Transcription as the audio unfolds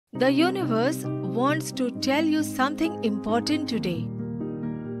The universe wants to tell you something important today.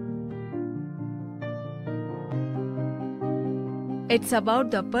 It's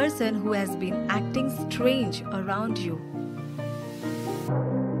about the person who has been acting strange around you.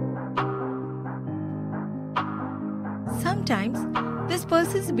 Sometimes, this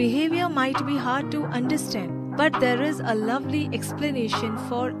person's behavior might be hard to understand, but there is a lovely explanation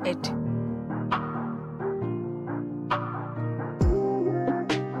for it.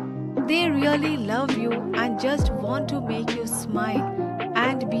 They really love you and just want to make you smile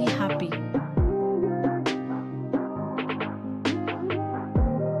and be happy.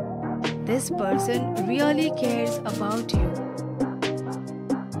 This person really cares about you.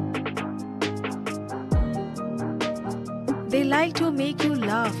 They like to make you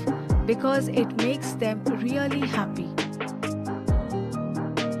laugh because it makes them really happy.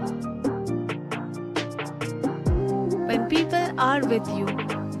 When people are with you,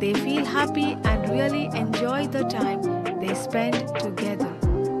 they feel happy and really enjoy the time they spend together.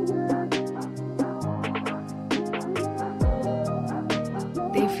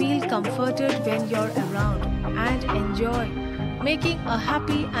 They feel comforted when you're around and enjoy making a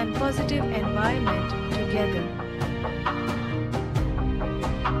happy and positive environment together.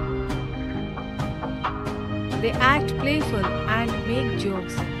 They act playful and make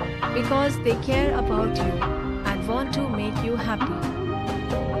jokes because they care about you and want to make you happy.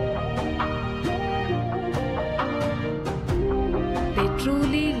 They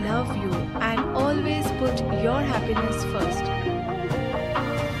truly love you and always put your happiness first.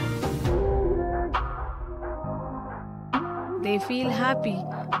 They feel happy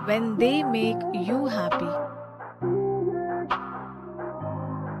when they make you happy.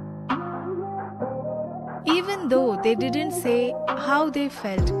 Even though they didn't say how they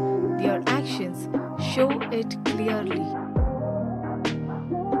felt, their actions show it clearly.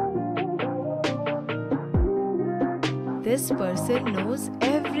 This person knows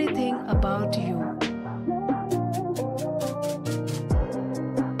everything about you.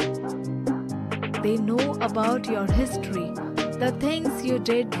 They know about your history, the things you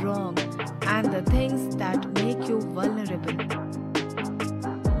did wrong, and the things that make you vulnerable.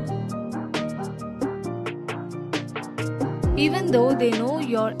 Even though they know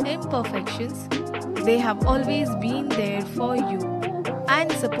your imperfections, they have always been there for you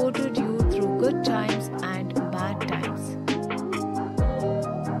and supported you through good times and bad times.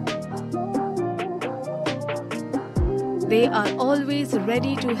 They are always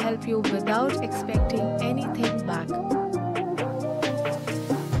ready to help you without expecting anything back.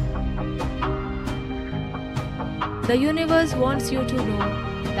 The universe wants you to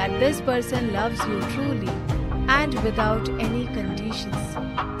know that this person loves you truly and without any conditions.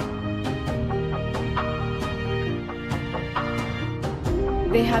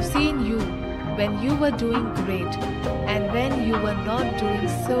 They have seen you when you were doing great and when you were not doing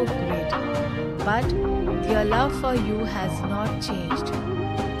so great, but their love for you has not changed.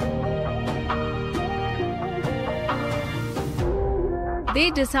 They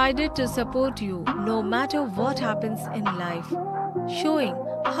decided to support you no matter what happens in life, showing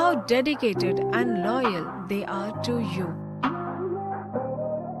how dedicated and loyal they are to you.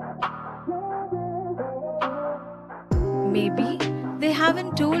 Maybe they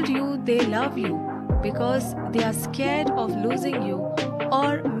haven't told you they love you because they are scared of losing you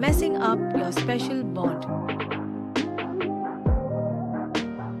or messing up your special bond.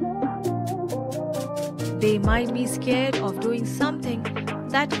 They might be scared of doing something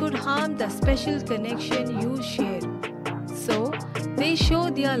that could harm the special connection you share. So, they show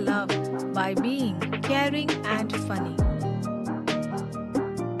their love by being caring and funny.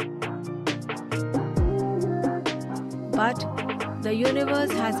 But the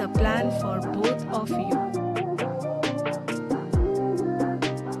universe has a plan for both of you.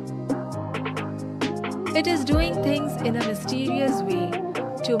 It is doing things in a mysterious way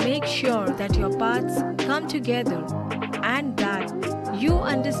to make sure that your paths come together and that you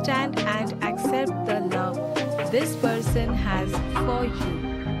understand and accept the love this person has for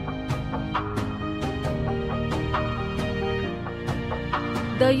you.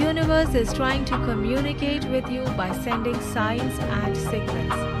 The universe is trying to communicate with you by sending signs and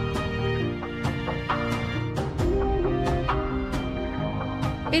signals.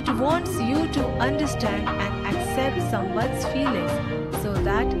 It wants you to understand and accept someone's feelings so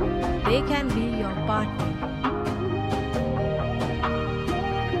that they can be your partner.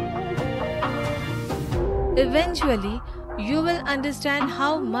 Eventually, you will understand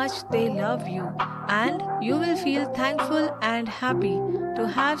how much they love you and you will feel thankful and happy to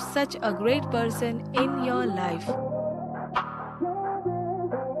have such a great person in your life.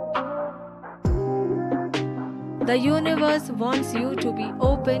 The universe wants you to be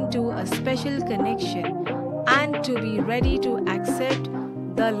open to a special connection and to be ready to accept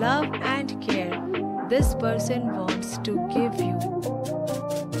the love and care this person wants to give you.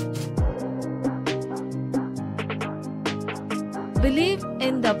 Believe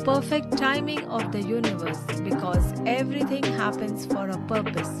in the perfect timing of the universe because everything happens for a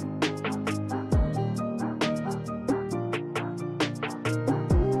purpose.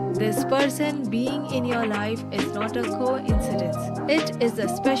 This person being in your life is not a coincidence. It is a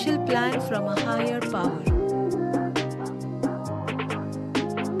special plan from a higher power.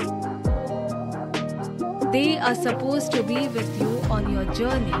 They are supposed to be with you on your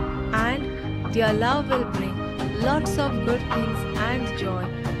journey, and their love will bring lots of good things and joy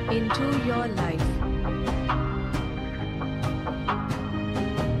into your life.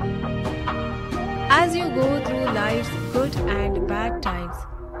 As you go through life's good and bad times,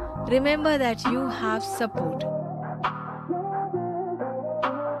 remember that you have support.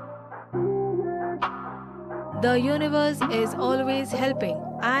 The universe is always helping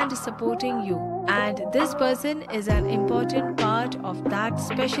and supporting you, and this person is an important part of that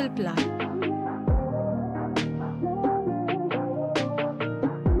special plan.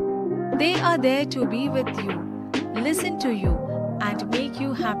 They are there to be with you, listen to you, and make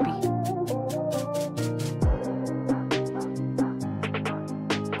you happy.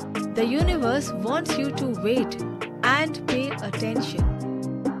 The universe wants you to wait and pay attention.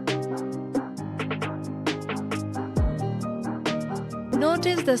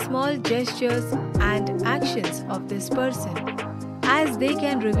 Notice the small gestures and actions of this person, as they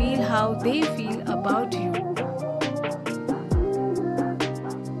can reveal how they feel about you.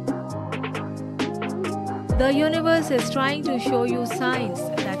 The universe is trying to show you signs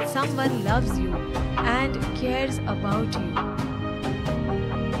that someone loves you and cares about you.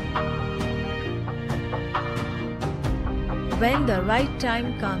 When the right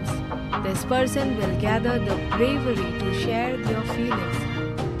time comes, this person will gather the bravery to share their feelings,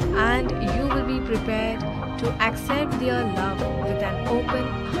 and you will be prepared to accept their love with an open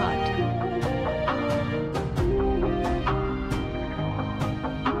heart.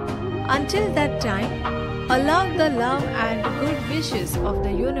 Until that time, allow the love and good wishes of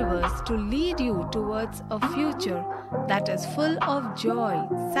the universe to lead you towards a future that is full of joy,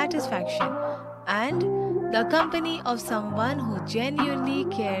 satisfaction, and the company of someone who genuinely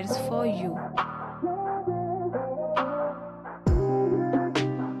cares for you.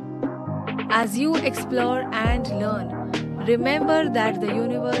 As you explore and learn, remember that the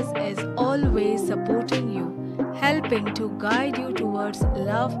universe is always supporting you, helping to guide you towards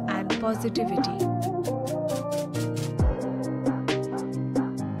love and positivity.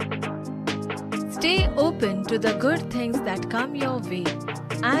 Stay open to the good things that come your way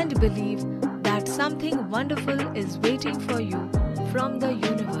and believe that something wonderful is waiting for you from the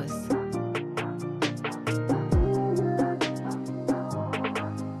universe.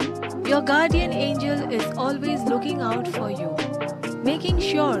 Your guardian angel is always looking out for you, making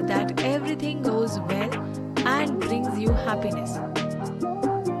sure that everything goes well and brings you happiness.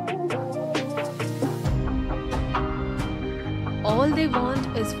 All they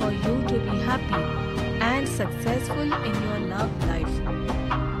want is for you to be happy and successful in your love life.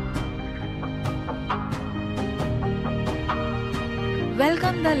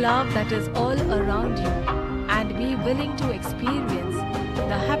 Welcome the love that is all around you and be willing to experience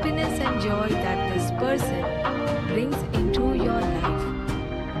the happiness and joy that this person brings into your life.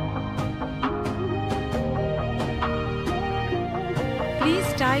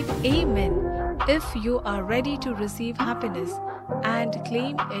 Please type Amen if you are ready to receive happiness and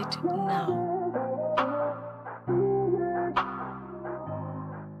claim it now.